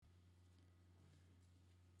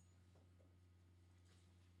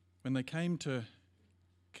When they came to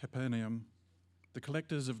Capernaum, the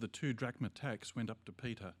collectors of the 2 drachma tax went up to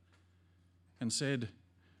Peter and said,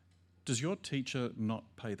 "Does your teacher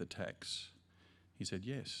not pay the tax?" He said,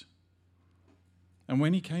 "Yes." And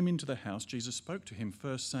when he came into the house, Jesus spoke to him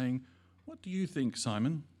first, saying, "What do you think,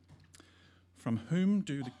 Simon? From whom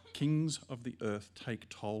do the kings of the earth take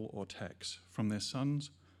toll or tax? From their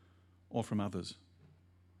sons or from others?"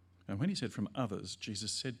 And when he said from others,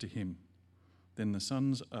 Jesus said to him, "Then the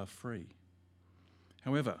sons are free.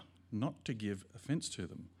 However, not to give offence to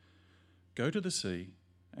them, go to the sea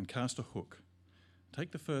and cast a hook.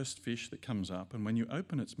 Take the first fish that comes up, and when you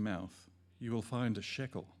open its mouth, you will find a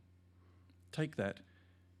shekel. Take that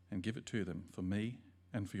and give it to them for me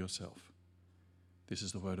and for yourself." This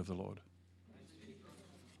is the word of the Lord.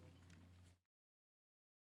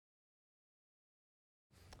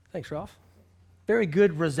 Thanks, Ralph. Very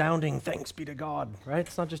good, resounding thanks be to God, right?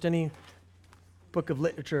 It's not just any book of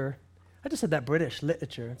literature. I just said that British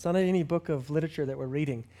literature. It's not any book of literature that we're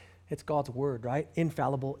reading. It's God's word, right?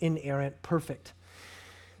 Infallible, inerrant, perfect.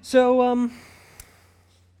 So,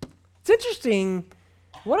 it's interesting.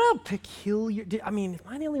 What a peculiar, am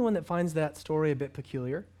I the only one that finds that story a bit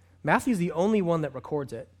peculiar? Matthew's the only one that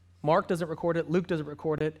records it. Mark doesn't record it. Luke doesn't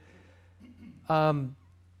record it.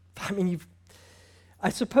 I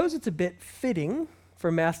suppose it's a bit fitting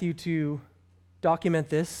for Matthew to document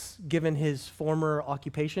this, given his former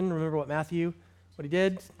occupation. Remember what he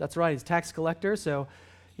did? That's right, he's a tax collector. So,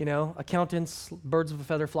 accountants, birds of a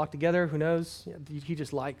feather flock together. Who knows? He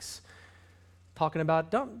just likes talking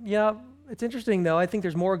about. It's interesting though. I think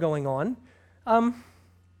there's more going on.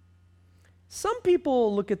 Some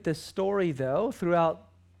people look at this story though throughout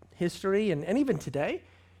history and even today,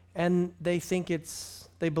 and they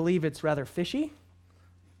believe it's rather fishy.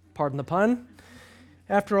 Pardon the pun.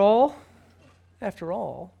 After all,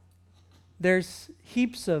 there's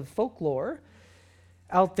heaps of folklore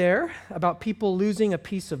out there about people losing a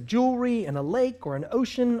piece of jewelry in a lake or an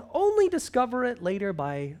ocean, only discover it later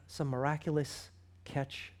by some miraculous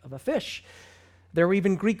catch of a fish. There were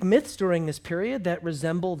even Greek myths during this period that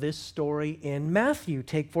resemble this story in Matthew.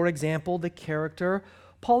 Take, for example, the character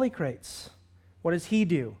Polycrates. What does he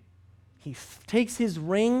do? He takes his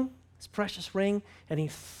ring, his precious ring, and he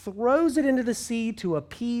throws it into the sea to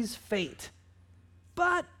appease fate.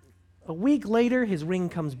 But a week later, his ring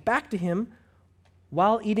comes back to him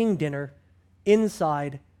while eating dinner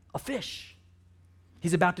inside a fish.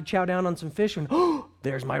 He's about to chow down on some fish and,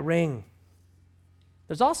 there's my ring.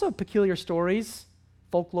 There's also peculiar stories,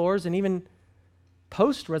 folklores, and even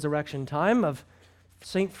post-resurrection time of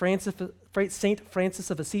Saint Francis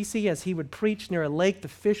of Assisi. As he would preach near a lake, the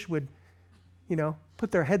fish would,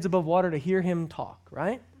 put their heads above water to hear him talk,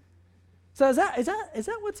 right? So is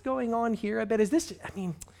that what's going on here? I bet, is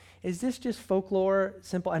this just folklore,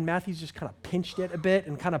 simple, and Matthew's just kind of pinched it a bit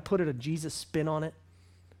and kind of put a Jesus spin on it?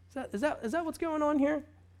 Is that what's going on here?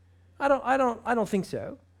 I don't think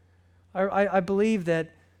so. I believe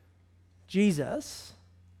that Jesus,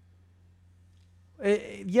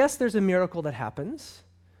 yes, there's a miracle that happens,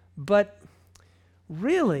 but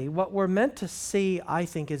really what we're meant to see, I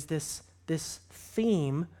think, is this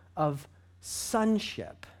theme of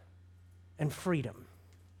sonship and freedom.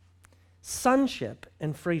 Sonship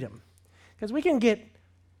and freedom. Because we can get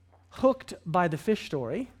hooked by the fish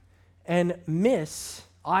story and miss,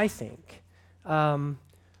 I think, a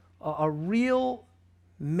real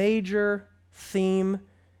major theme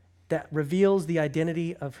that reveals the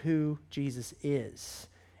identity of who Jesus is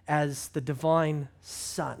as the divine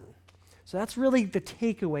Son. So that's really the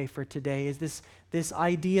takeaway for today, is this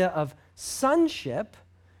idea of sonship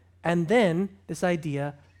and then this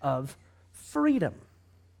idea of freedom.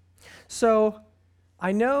 So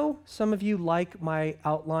I know some of you like my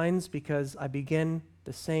outlines because I begin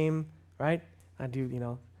the same, right? I do,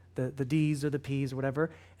 the D's or the P's or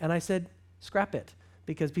whatever. And I said, scrap it,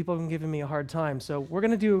 because people have been giving me a hard time. So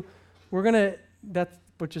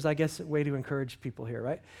which is, I guess, a way to encourage people here,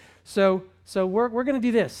 right? So we're going to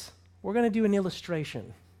do this. We're going to do an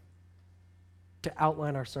illustration to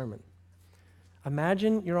outline our sermon.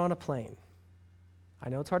 Imagine you're on a plane. I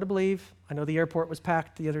know it's hard to believe. I know the airport was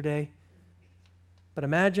packed the other day. But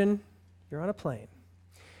imagine you're on a plane.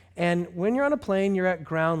 And when you're on a plane, you're at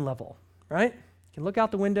ground level, right? You can look out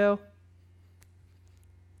the window.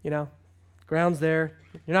 Ground's there.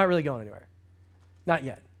 You're not really going anywhere. Not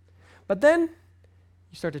yet. But then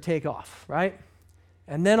you start to take off, right?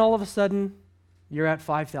 And then all of a sudden, you're at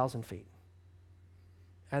 5,000 feet.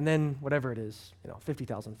 And then whatever it is,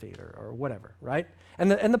 50,000 feet or whatever, right?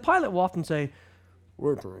 And the pilot will often say,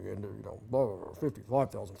 we're entering into,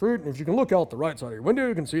 55,000 feet, and if you can look out the right side of your window,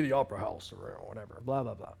 you can see the opera house or whatever, blah,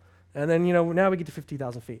 blah, blah. And then, now we get to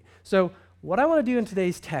 50,000 feet. So what I want to do in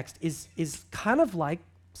today's text is kind of like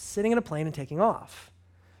sitting in a plane and taking off.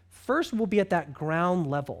 First, we'll be at that ground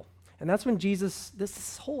level. And that's when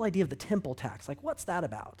this whole idea of the temple tax, like what's that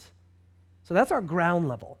about? So that's our ground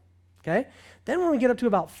level, okay? Then when we get up to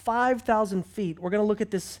about 5,000 feet, we're going to look at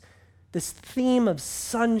this theme of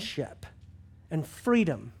sonship and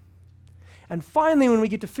freedom. And finally, when we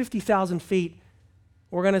get to 50,000 feet,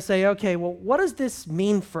 we're going to say, okay, well, what does this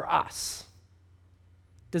mean for us?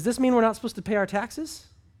 Does this mean we're not supposed to pay our taxes?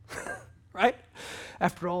 Right?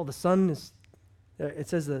 After all, it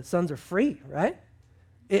says the sons are free, right?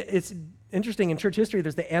 It's interesting, in church history,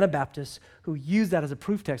 there's the Anabaptists who use that as a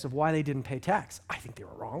proof text of why they didn't pay tax. I think they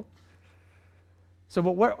were wrong.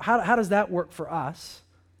 So how does that work for us,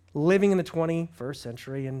 living in the 21st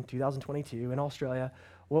century in 2022 in Australia?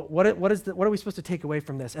 What are we supposed to take away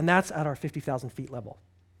from this? And that's at our 50,000 feet level.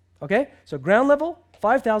 Okay? So ground level,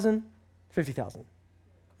 5,000, 50,000.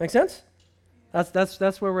 Make sense?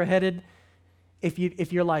 That's where we're headed.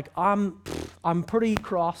 If you're like, I'm pretty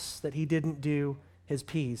cross that he didn't do his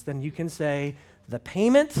P's, then you can say the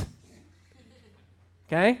payment,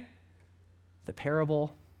 okay? The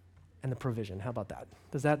parable and the provision. How about that?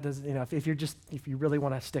 If you really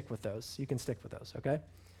want to stick with those, you can stick with those, okay?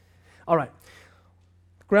 All right.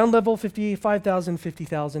 Ground level, 55,000,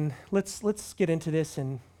 50,000. Let's get into this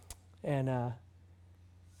and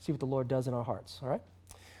see what the Lord does in our hearts, all right?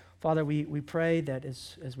 Father, we pray that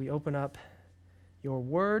as we open up your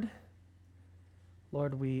word,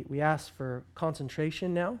 Lord, we ask for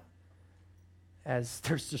concentration now, as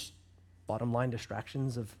there's just bottom line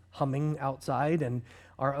distractions of humming outside, and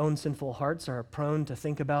our own sinful hearts are prone to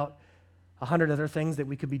think about 100 other things that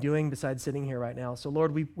we could be doing besides sitting here right now. So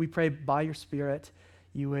Lord, we pray by your Spirit,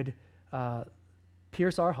 you would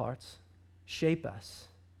pierce our hearts, shape us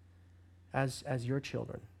as your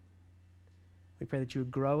children. We pray that you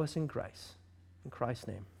would grow us in grace. In Christ's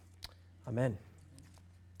name, amen.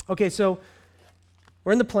 Okay, so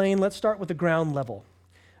we're in the plane. Let's start with the ground level.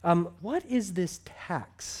 What is this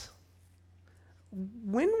tax?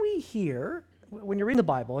 When you're reading the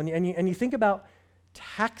Bible and you think about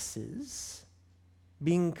taxes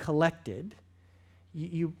being collected,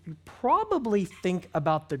 you probably think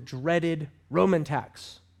about the dreaded Roman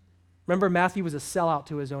tax. Remember, Matthew was a sellout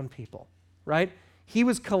to his own people, right? He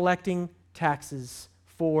was collecting taxes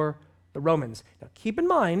for the Romans. Now, keep in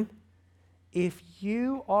mind, if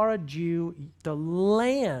you are a Jew, the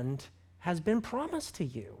land has been promised to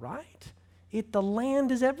you, right? The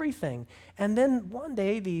land is everything. And then one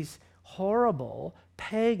day, these horrible,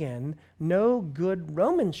 pagan, no good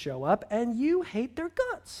Romans show up, and you hate their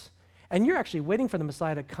guts. And you're actually waiting for the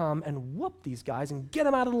Messiah to come and whoop these guys and get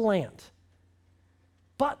them out of the land.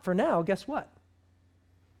 But for now, guess what?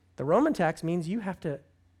 The Roman tax means you have to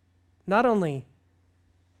you're not only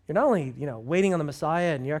waiting on the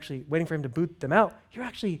Messiah and you're actually waiting for him to boot them out, you're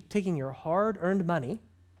actually taking your hard-earned money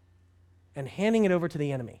and handing it over to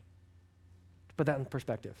the enemy. To put that in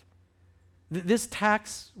perspective. This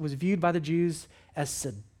tax was viewed by the Jews as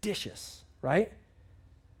seditious, right?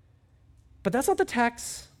 But that's not the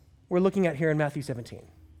tax we're looking at here in Matthew 17,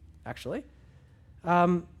 actually.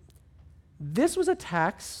 This was a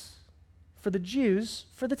tax for the Jews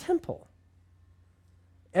for the temple.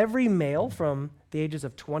 Every male from the ages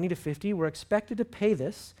of 20 to 50 were expected to pay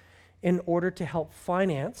this in order to help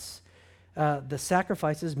finance the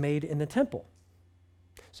sacrifices made in the temple.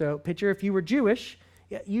 So picture if you were Jewish,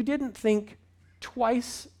 you didn't think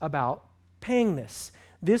twice about paying this.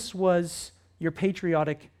 This was your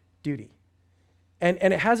patriotic duty. And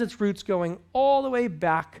it has its roots going all the way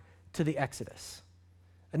back to the Exodus.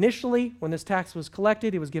 Initially, when this tax was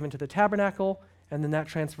collected, it was given to the tabernacle, and then that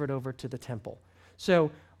transferred over to the temple.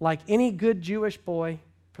 So, like any good Jewish boy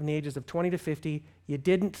from the ages of 20 to 50, you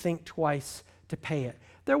didn't think twice to pay it.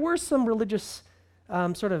 There were some religious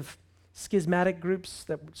sort of schismatic groups,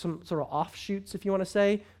 some sort of offshoots, if you want to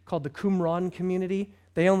say, called the Qumran community.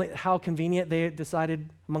 How convenient, they decided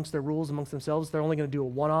amongst their rules, amongst themselves, they're only going to do a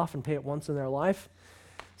one-off and pay it once in their life.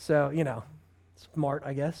 So, smart,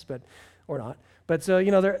 I guess, or not. But so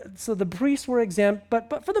the priests were exempt,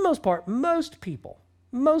 but for the most part, most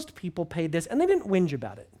people paid this, and they didn't whinge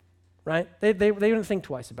about it, right? They didn't think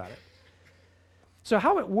twice about it. So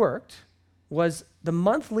how it worked was the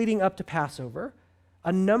month leading up to Passover,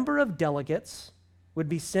 a number of delegates would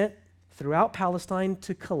be sent throughout Palestine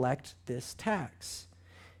to collect this tax.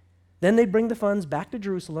 Then they'd bring the funds back to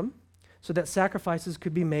Jerusalem so that sacrifices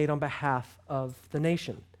could be made on behalf of the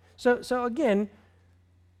nation. So again,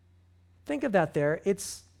 think of that there.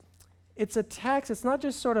 It's it's a tax. It's not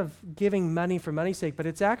just sort of giving money for money's sake, but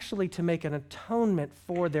it's actually to make an atonement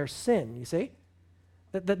for their sin, you see?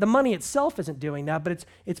 The money itself isn't doing that, but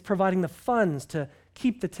it's providing the funds to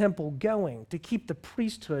keep the temple going, to keep the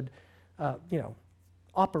priesthood,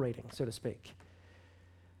 operating, so to speak.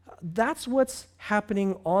 That's what's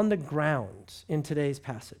happening on the ground in today's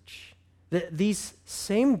passage. These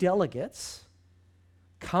same delegates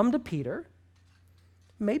come to Peter,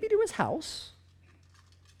 maybe to his house,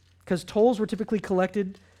 because tolls were typically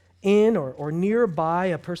collected in or nearby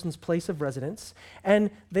a person's place of residence,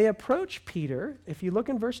 and they approach Peter. If you look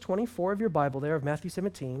in verse 24 of your Bible there, of Matthew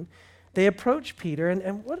 17, they approach Peter,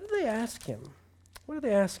 and what did they ask him? What did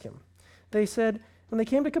they ask him? They said, when they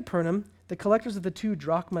came to Capernaum, the collectors of the 2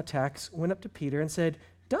 drachma tax went up to Peter and said,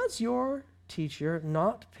 "Does your teacher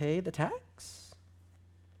not pay the tax?"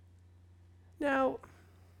 Now,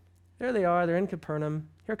 there they are, they're in Capernaum.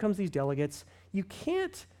 Here comes these delegates.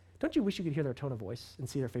 Don't you wish you could hear their tone of voice and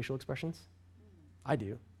see their facial expressions? I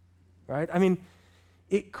do, right? I mean,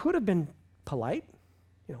 it could have been polite,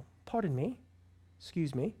 pardon me,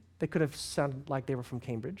 excuse me. They could have sounded like they were from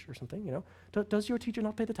Cambridge or something, Does your teacher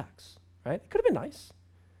not pay the tax, right? It could have been nice.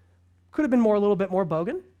 Could have been a little bit more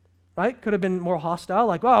bogan, right? Could have been more hostile,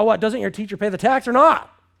 like, "Oh, what, doesn't your teacher pay the tax or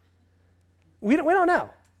not?" We don't know.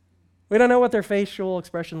 We don't know what their facial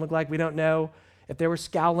expression looked like. We don't know if they were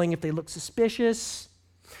scowling, if they looked suspicious.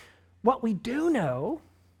 What we do know,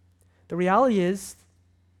 the reality is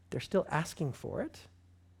they're still asking for it,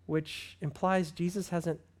 which implies Jesus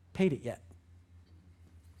hasn't paid it yet.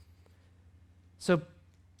 So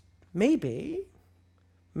maybe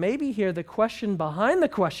here the question behind the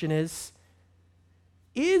question is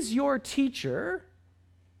your teacher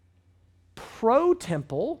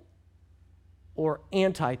pro-temple or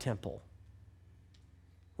anti-temple?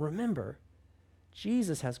 Remember,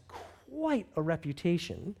 Jesus has quite a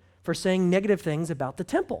reputation for saying negative things about the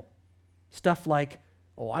temple. Stuff like,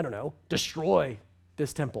 destroy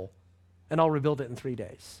this temple and I'll rebuild it in 3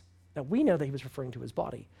 days. Now, we know that he was referring to his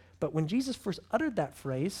body, but when Jesus first uttered that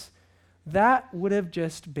phrase, that would have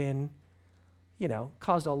just been,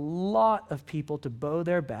 caused a lot of people to bow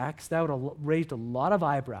their backs. That would have raised a lot of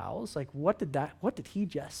eyebrows. Like, what did he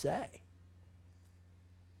just say?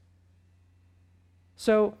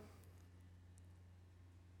 So,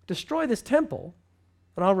 destroy this temple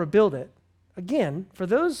and I'll rebuild it. Again, for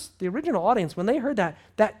the original audience, when they heard that,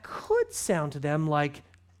 that could sound to them like,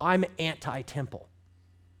 I'm anti-temple,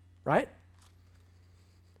 right?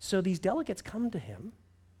 So these delegates come to him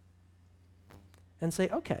and say,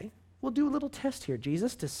 okay, we'll do a little test here,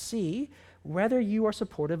 Jesus, to see whether you are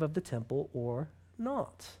supportive of the temple or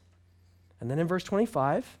not. And then in verse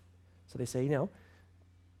 25, so they say,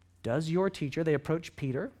 does your teacher, they approach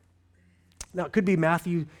Peter. Now, it could be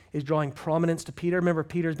Matthew is drawing prominence to Peter. Remember,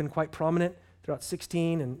 Peter's been quite prominent throughout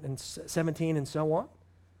 16 and 17 and so on.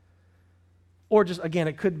 Or just, again,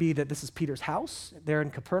 it could be that this is Peter's house there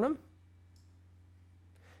in Capernaum.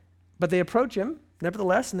 But they approach him,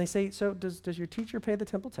 nevertheless, and they say, so does your teacher pay the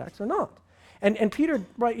temple tax or not? And Peter,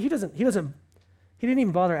 right, he didn't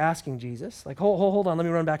even bother asking Jesus, like, hold on, let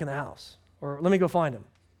me run back in the house. Or let me go find him.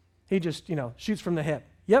 He just, shoots from the hip.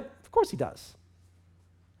 Yep, of course he does.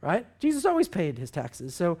 Right? Jesus always paid his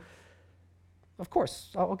taxes, so of course,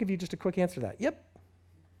 I'll give you just a quick answer to that. Yep.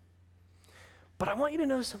 But I want you to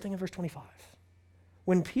know something in verse 25.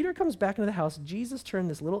 When Peter comes back into the house, Jesus turned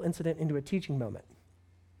this little incident into a teaching moment.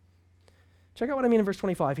 Check out what I mean in verse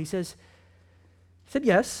 25. He said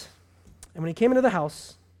yes, and when he came into the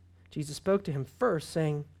house, Jesus spoke to him first,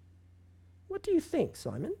 saying, "What do you think,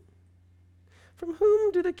 Simon? From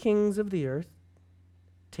whom do the kings of the earth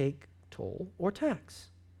take toll or tax?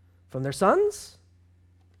 From their sons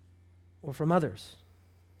or from others?"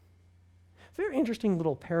 Very interesting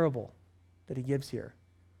little parable that he gives here.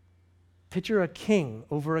 Picture a king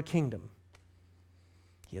over a kingdom.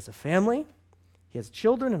 He has a family, he has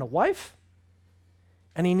children and a wife,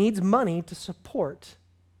 and he needs money to support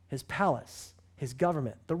his palace, his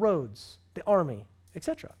government, the roads, the army,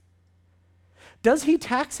 etc. Does he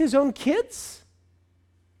tax his own kids?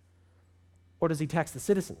 Or does he tax the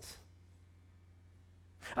citizens?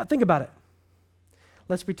 Think about it.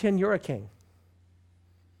 Let's pretend you're a king.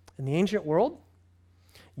 In the ancient world,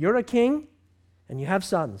 you're a king and you have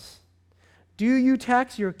sons. Do you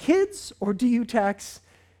tax your kids or do you tax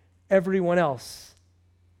everyone else?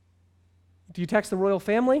 Do you tax the royal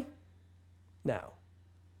family? No.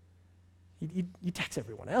 You tax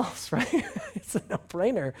everyone else, right? It's a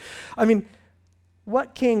no-brainer. I mean,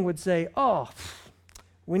 what king would say,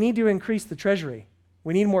 we need to increase the treasury.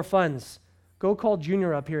 We need more funds. Go call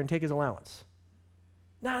Junior up here and take his allowance.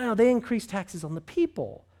 No, they increase taxes on the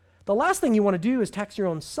people. The last thing you want to do is tax your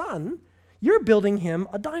own son. You're building him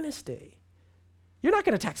a dynasty. You're not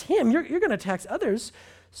going to tax him. You're going to tax others.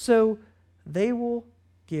 So they will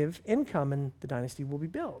give income and the dynasty will be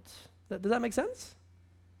built. Does that make sense?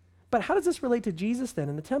 But how does this relate to Jesus then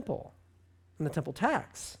in the temple, in the temple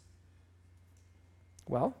tax?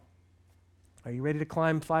 Well, are you ready to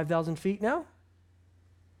climb 5,000 feet now?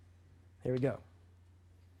 Here we go.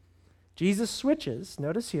 Jesus switches,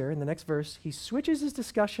 notice here in the next verse, he switches his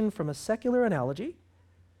discussion from a secular analogy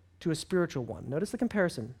to a spiritual one. Notice the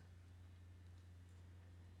comparison.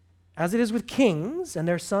 As it is with kings and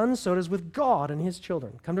their sons, so it is with God and his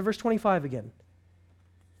children. Come to verse 25 again.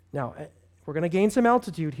 Now, we're going to gain some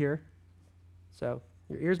altitude here, so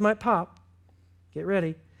your ears might pop. Get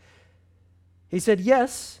ready. He said,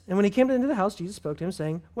 yes, and when he came into the house, Jesus spoke to him,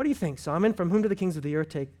 saying, what do you think, Simon? From whom do the kings of the earth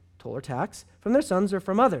take toll or tax? From their sons or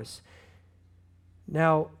from others?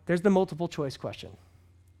 Now, there's the multiple choice question.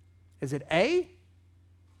 Is it A,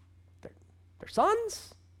 their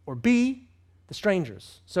sons, or B, the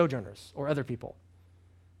strangers, sojourners, or other people?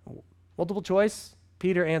 Multiple choice,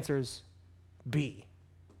 Peter answers B,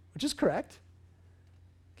 which is correct.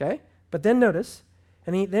 Okay? But then notice,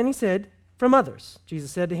 then he said, from others.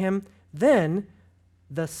 Jesus said to him, then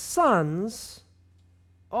the sons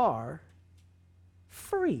are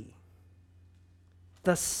free.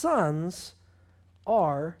 The sons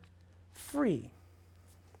are free.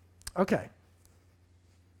 Okay.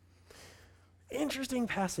 Interesting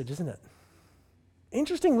passage, isn't it?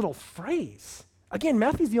 Interesting little phrase. Again,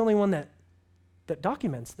 Matthew's the only one that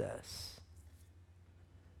documents this.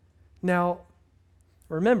 Now,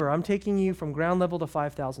 remember, I'm taking you from ground level to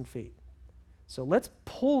 5,000 feet. So let's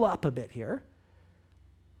pull up a bit here.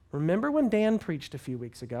 Remember when Dan preached a few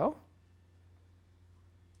weeks ago?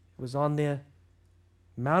 It was on the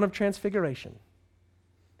Mount of Transfiguration.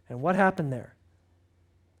 And what happened there?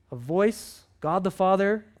 A voice, God the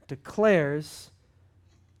Father, declares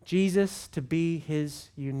Jesus to be his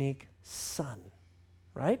unique son,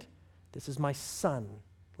 right? This is my son.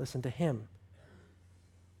 Listen to him.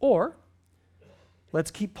 Or, let's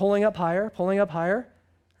keep pulling up higher.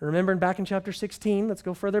 Remember back in chapter 16, let's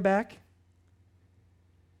go further back.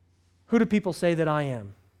 Who do people say that I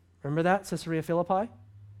am? Remember that, Caesarea Philippi?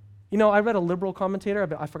 You know, I read a liberal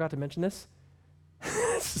commentator, I forgot to mention this.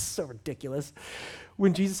 This is so ridiculous.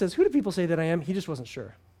 When Jesus says, who do people say that I am? He just wasn't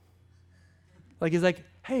sure. Like, he's like,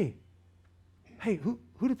 hey, who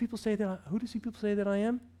do people say that I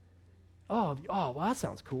am? Oh, well, that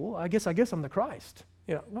sounds cool. I guess I'm the Christ.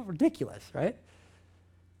 You know, what ridiculous, right?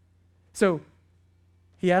 So,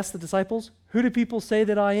 he asked the disciples, who do people say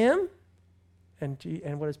that I am? And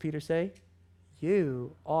what does Peter say?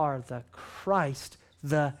 You are the Christ,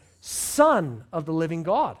 the Son of the living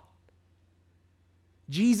God.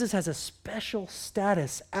 Jesus has a special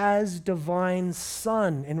status as divine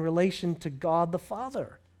Son in relation to God the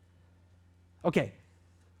Father. Okay,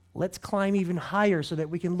 let's climb even higher so that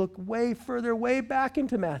we can look way further, way back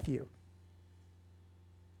into Matthew.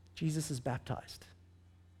 Jesus is baptized.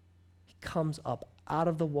 He comes up out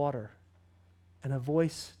of the water, and a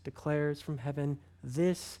voice declares from heaven,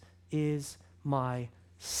 this is my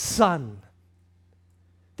Son.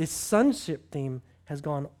 This sonship theme has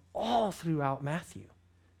gone all throughout Matthew.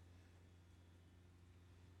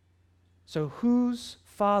 So whose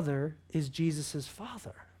father is Jesus'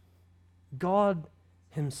 father? God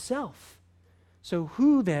himself. So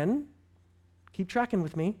who then, keep tracking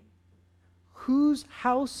with me, whose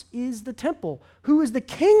house is the temple? Who is the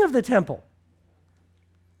king of the temple?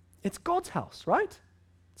 It's God's house, right?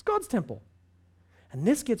 It's God's temple. And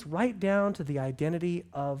this gets right down to the identity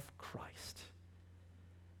of Christ.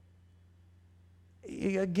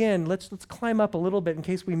 Again, let's climb up a little bit in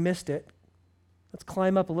case we missed it. Let's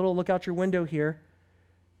climb up a little, look out your window here.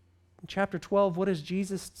 In chapter 12, what does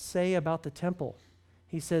Jesus say about the temple?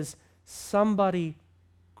 He says, somebody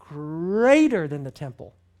greater than the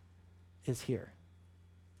temple is here.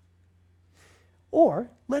 Or,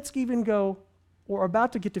 let's even go, we're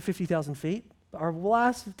about to get to 50,000 feet. Our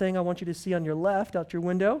last thing I want you to see on your left, out your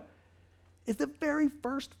window, is the very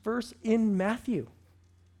first verse in Matthew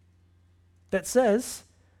that says,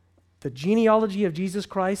 the genealogy of Jesus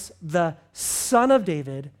Christ, the son of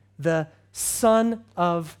David, the son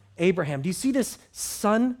of Abraham. Do you see this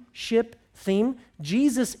sonship theme?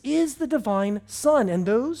 Jesus is the divine Son, and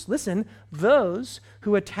those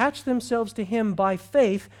who attach themselves to him by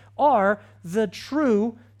faith are the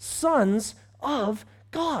true sons of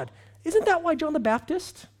God. Isn't that why John the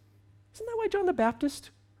Baptist,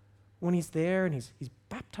 when he's there and he's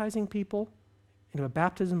baptizing people into a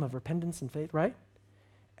baptism of repentance and faith, right?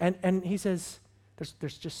 And he says,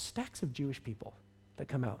 there's just stacks of Jewish people that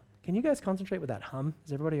come out. Can you guys concentrate with that hum?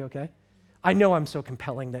 Is everybody okay? I know I'm so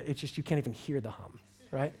compelling that it's just you can't even hear the hum,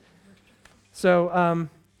 right? So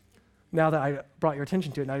now that I brought your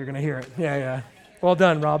attention to it, now you're going to hear it. Yeah. Well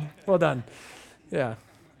done, Rob. Well done. Yeah.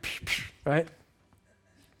 Right?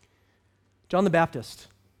 John the Baptist,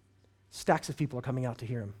 stacks of people are coming out to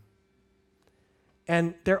hear him.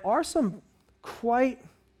 And there are some quite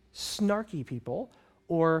snarky people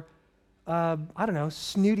or,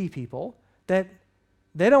 snooty people that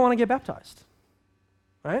they don't want to get baptized,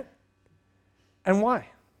 right? And why?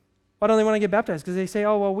 Why don't they want to get baptized? Because they say,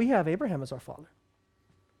 oh, well, we have Abraham as our father.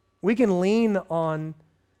 We can lean on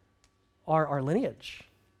our lineage.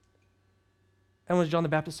 And when John the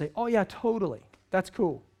Baptist say, oh, yeah, totally. That's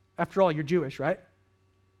cool. After all, you're Jewish, right?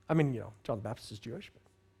 I mean, John the Baptist is Jewish.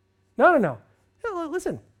 But no.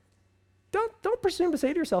 Listen, don't presume to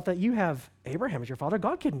say to yourself that you have Abraham as your father.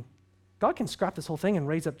 God can scrap this whole thing and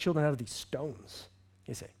raise up children out of these stones,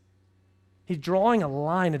 you see. He's drawing a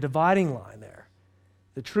line, a dividing line there.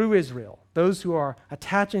 The true Israel, those who are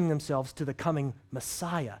attaching themselves to the coming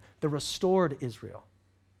Messiah, the restored Israel.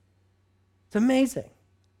 It's amazing.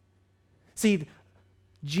 See,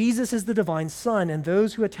 Jesus is the divine Son, and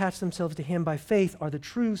those who attach themselves to him by faith are the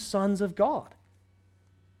true sons of God.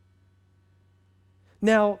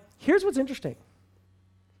 Now, here's what's interesting.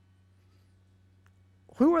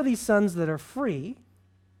 Who are these sons that are free?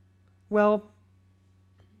 Well,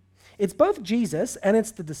 it's both Jesus and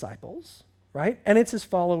it's the disciples, right? And it's his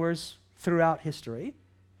followers throughout history.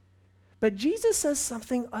 But Jesus says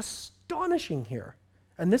something astonishing here.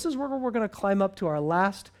 And this is where we're going to climb up to our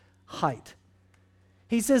last height.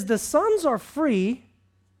 He says, the sons are free,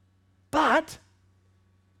 but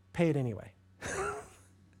pay it anyway.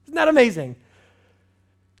 Isn't that amazing?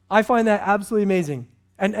 I find that absolutely amazing.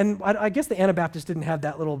 And I guess the Anabaptists didn't have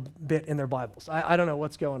that little bit in their Bibles. I don't know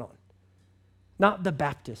what's going on. Not the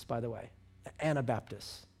Baptists, by the way. The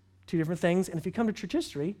Anabaptists. Two different things. And if you come to church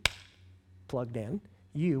history, plugged in,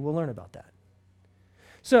 you will learn about that.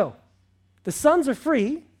 So, the sons are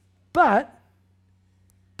free, but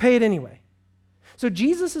pay it anyway. So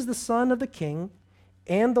Jesus is the son of the king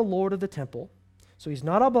and the Lord of the temple. So he's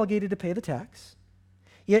not obligated to pay the tax.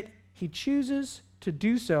 Yet he chooses to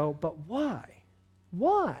do so, but why?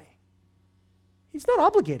 Why? He's not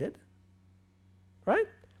obligated, right?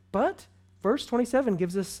 But verse 27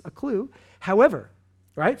 gives us a clue. However,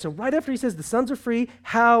 right? So right after he says the sons are free,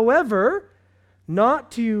 however,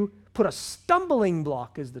 not to put a stumbling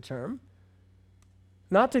block is the term,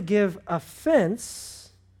 not to give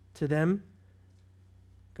offense to them,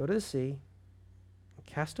 go to the sea, and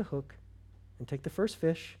cast a hook, and take the first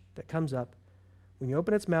fish that comes up. When you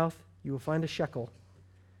open its mouth, you will find a shekel.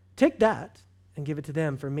 Take that and give it to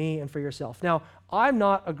them for me and for yourself. Now, I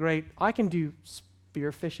can do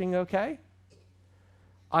spear fishing okay.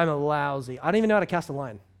 I'm a lousy. I don't even know how to cast a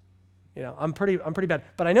line. I'm pretty bad.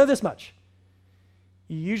 But I know this much.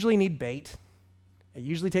 You usually need bait. It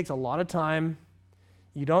usually takes a lot of time.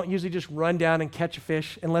 You don't usually just run down and catch a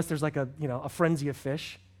fish unless there's like a frenzy of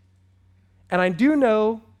fish. And I do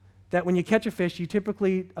know that when you catch a fish,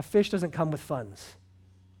 a fish doesn't come with funds,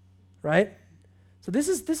 right? So this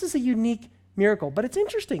is a unique miracle, but it's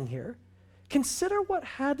interesting here. Consider what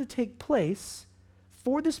had to take place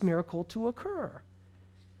for this miracle to occur.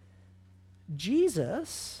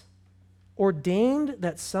 Jesus ordained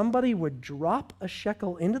that somebody would drop a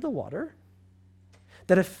shekel into the water,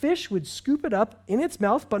 that a fish would scoop it up in its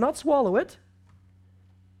mouth but not swallow it,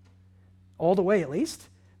 all the way at least,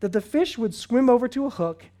 that the fish would swim over to a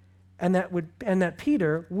hook, and that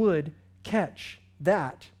Peter would catch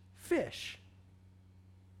that fish.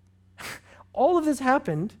 All of this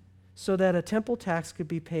happened so that a temple tax could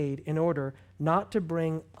be paid in order not to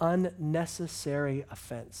bring unnecessary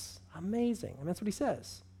offense. Amazing. And that's what he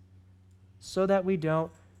says. So that we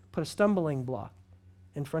don't put a stumbling block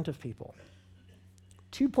in front of people.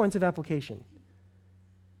 2 points of application.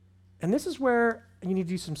 And this is where you need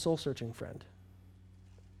to do some soul searching, friend.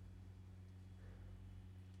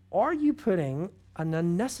 Are you putting an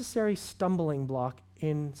unnecessary stumbling block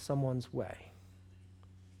in someone's way?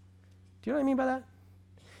 Do you know what I mean by that?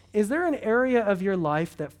 Is there an area of your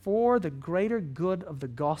life that for the greater good of the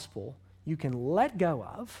gospel you can let go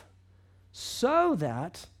of so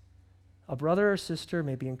that a brother or sister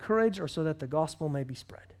may be encouraged or so that the gospel may be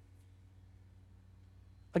spread?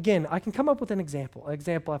 Again, I can come up with an example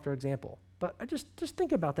after example, but I just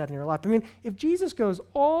think about that in your life. I mean, if Jesus goes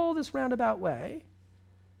all this roundabout way,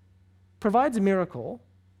 provides a miracle,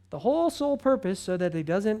 the whole sole purpose so that he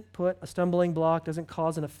doesn't put a stumbling block, doesn't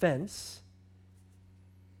cause an offense,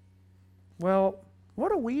 well,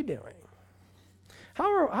 what are we doing?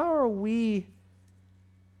 How are we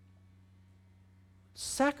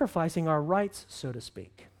sacrificing our rights, so to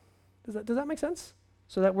speak. Does that make sense?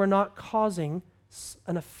 So that we're not causing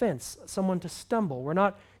an offense, someone to stumble. We're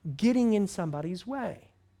not getting in somebody's way.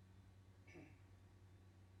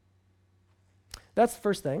 That's the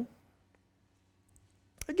first thing.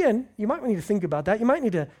 Again, you might need to think about that. You might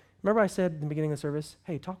need to, remember I said in the beginning of the service,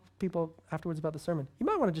 hey, talk to people afterwards about the sermon. You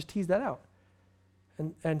might want to just tease that out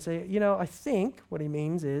and say, I think what he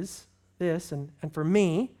means is this, and for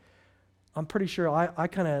me, I'm pretty sure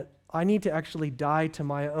I need to actually die to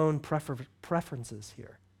my own preferences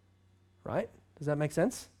here, right? Does that make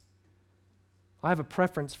sense? I have a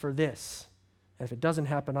preference for this, and if it doesn't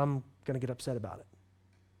happen, I'm going to get upset about it.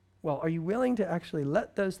 Well, are you willing to actually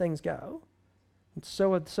let those things go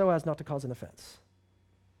so as not to cause an offense?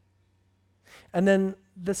 And then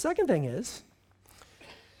the second thing is,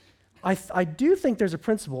 I do think there's a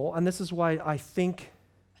principle, and this is why I think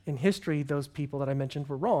in history those people that I mentioned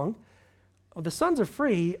were wrong. The sons are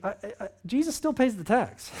free. Jesus still pays the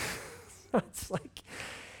tax. It's like,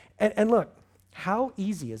 and look, how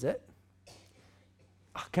easy is it?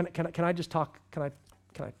 Can I just talk? Can I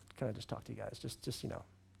just talk to you guys? Just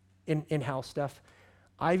in-house stuff.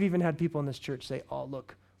 I've even had people in this church say, "Oh,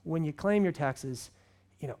 look, when you claim your taxes,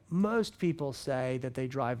 most people say that they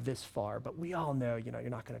drive this far, but we all know, you're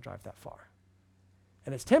not going to drive that far."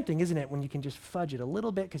 And it's tempting, isn't it, when you can just fudge it a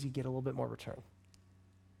little bit because you get a little bit more return.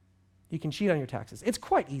 You can cheat on your taxes. It's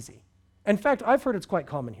quite easy. In fact, I've heard it's quite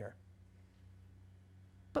common here.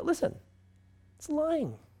 But listen, it's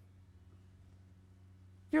lying.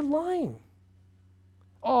 You're lying.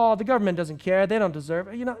 Oh, the government doesn't care. They don't deserve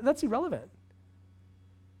it. That's irrelevant.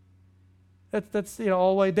 That's they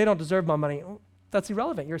don't deserve my money. That's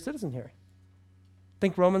irrelevant. You're a citizen here.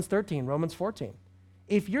 Think Romans 13, Romans 14.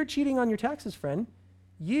 If you're cheating on your taxes, friend,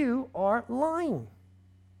 you are lying.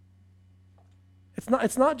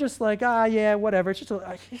 It's not just like, yeah, whatever. It's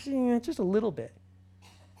just a little bit.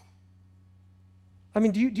 I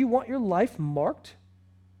mean, do you want your life marked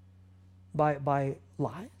by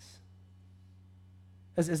lies?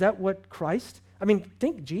 Is that what Christ? I mean,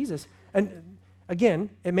 think Jesus. And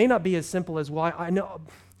again, it may not be as simple as why I know,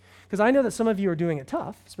 because I know that some of you are doing it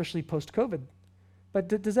tough, especially post-COVID.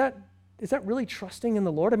 But is that really trusting in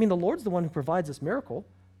the Lord? I mean, the Lord's the one who provides this miracle.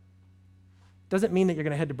 Doesn't mean that you're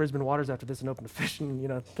going to head to Brisbane Waters after this and open a fish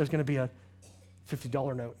and, there's going to be a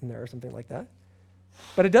 $50 note in there or something like that.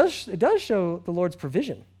 But it does show the Lord's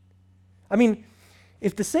provision. I mean,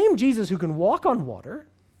 if the same Jesus who can walk on water,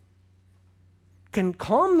 can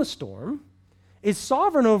calm the storm, is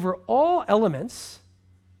sovereign over all elements,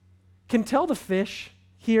 can tell the fish,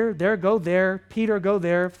 here, there, go there, Peter, go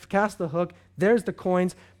there, cast the hook, there's the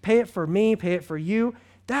coins, pay it for me, pay it for you.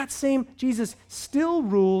 That same Jesus still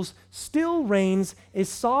rules, still reigns, is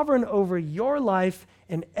sovereign over your life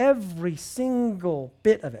and every single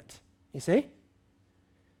bit of it. You see?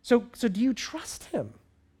 So do you trust him?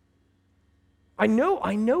 I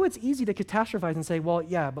know it's easy to catastrophize and say, well,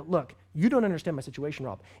 yeah, but look, you don't understand my situation,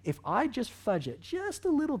 Rob. If I just fudge it just a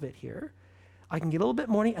little bit here, I can get a little bit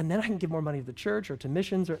more money, and then I can give more money to the church or to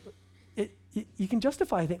missions, or you can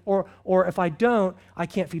justify things. Or if I don't, I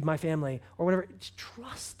can't feed my family, or whatever. Just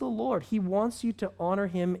trust the Lord. He wants you to honor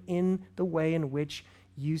him in the way in which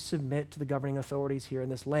you submit to the governing authorities here in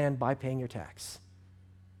this land by paying your tax.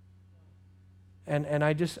 And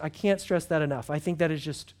I can't stress that enough. I think that is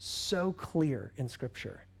just so clear in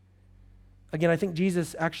Scripture. Again, I think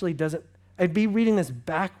Jesus actually doesn't, I'd be reading this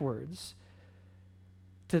backwards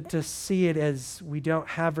to see it as we don't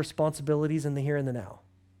have responsibilities in the here and the now.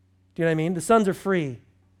 Do you know what I mean? The sons are free,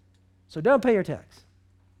 so don't pay your tax.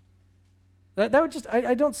 That would just,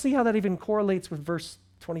 I don't see how that even correlates with verse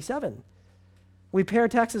 27. We pay our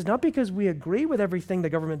taxes not because we agree with everything the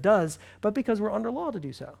government does, but because we're under law to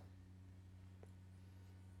do so.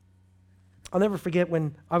 I'll never forget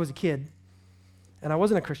when I was a kid, and I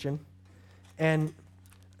wasn't a Christian, and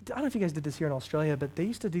I don't know if you guys did this here in Australia, but they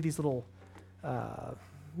used to do these little,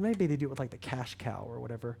 maybe they do it with like the cash cow or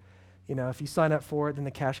whatever. If you sign up for it, then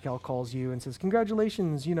the cash cow calls you and says,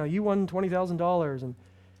 congratulations, you won $20,000.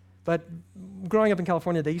 But growing up in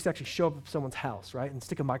California, they used to actually show up at someone's house, right, and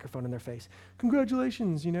stick a microphone in their face.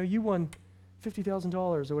 Congratulations, you won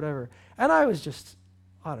 $50,000 or whatever. And I was just,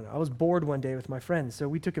 I don't know, I was bored one day with my friends, so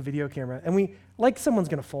we took a video camera, and someone's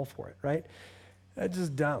going to fall for it, right? It's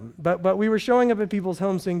just dumb. But we were showing up at people's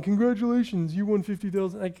homes saying, congratulations, you won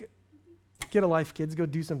 $50,000. Like, get a life, kids, go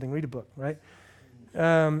do something, read a book, right?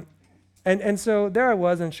 And so there I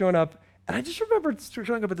was, and showing up, and I just remember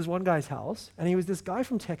showing up at this one guy's house, and he was this guy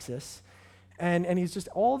from Texas, and he's just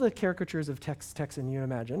all the caricatures of Texan you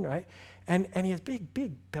imagine, right? And he has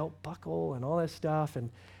big belt buckle and all that stuff,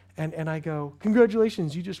 and And I go,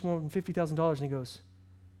 congratulations, you just won $50,000. And he goes,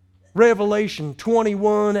 Revelation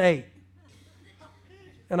 21:8.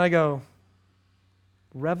 And I go,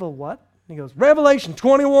 Revel what? And he goes, Revelation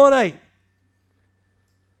 21:8.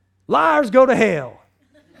 Liars go to hell.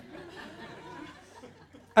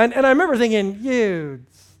 and I remember thinking,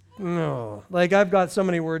 no. Like, I've got so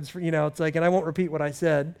many words for, it's like, and I won't repeat what I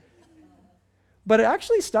said. But it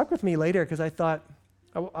actually stuck with me later because I thought,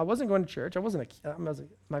 I wasn't going to church. I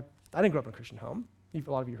didn't grow up in a Christian home. A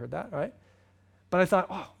lot of you heard that, right? But I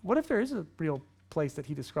thought, what if there is a real place that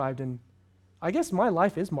he described? And I guess my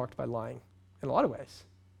life is marked by lying in a lot of ways.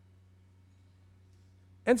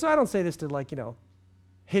 And so I don't say this to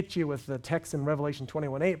hit you with the text in Revelation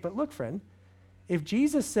 21:8, but look, friend, if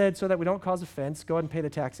Jesus said, so that we don't cause offense, go ahead and pay the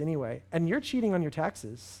tax anyway, and you're cheating on your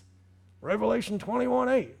taxes, Revelation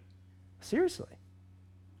 21:8, seriously.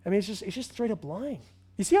 I mean, it's just straight up lying.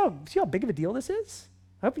 You see how big of a deal this is?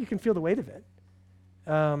 I hope you can feel the weight of it.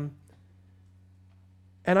 And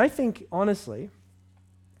I think, honestly,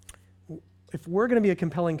 if we're going to be a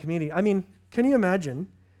compelling community, I mean, can you imagine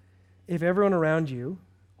if everyone around you,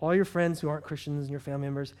 all your friends who aren't Christians and your family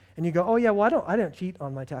members, and you go, oh yeah, well I don't cheat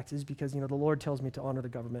on my taxes because the Lord tells me to honor the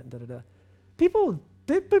government and da-da-da. People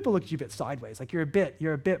look at you a bit sideways, like you're a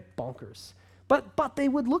bit bonkers. But they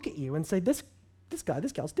would look at you and say, this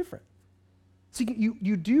gal's different. So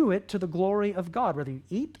you do it to the glory of God. Whether you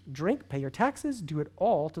eat, drink, pay your taxes, do it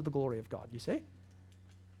all to the glory of God, you see?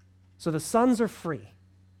 So the sons are free.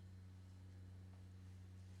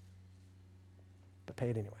 But pay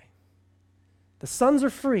it anyway. The sons are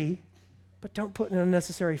free, but don't put an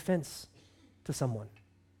unnecessary fence to someone.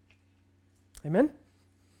 Amen?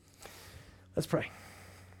 Let's pray.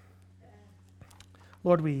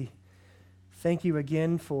 Lord, we thank you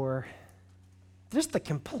again for just the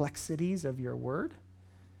complexities of your word,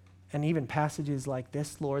 and even passages like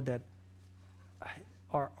this, Lord, that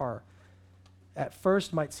are at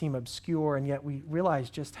first might seem obscure, and yet we realize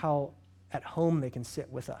just how at home they can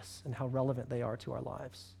sit with us and how relevant they are to our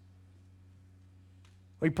lives.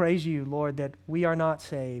 We praise you, Lord, that we are not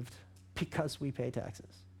saved because we pay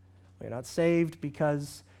taxes. We are not saved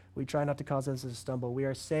because we try not to cause us to stumble. We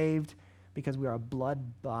are saved because we are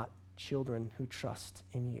blood-bought children who trust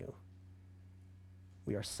in you.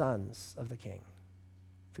 We are sons of the King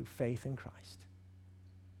through faith in Christ.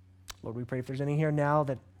 Lord, we pray if there's any here now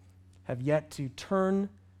that have yet to turn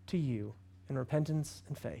to you in repentance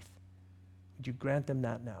and faith, would you grant them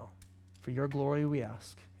that now? For your glory we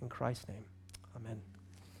ask. In Christ's name, amen.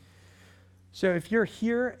 So if you're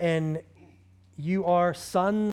here and you are son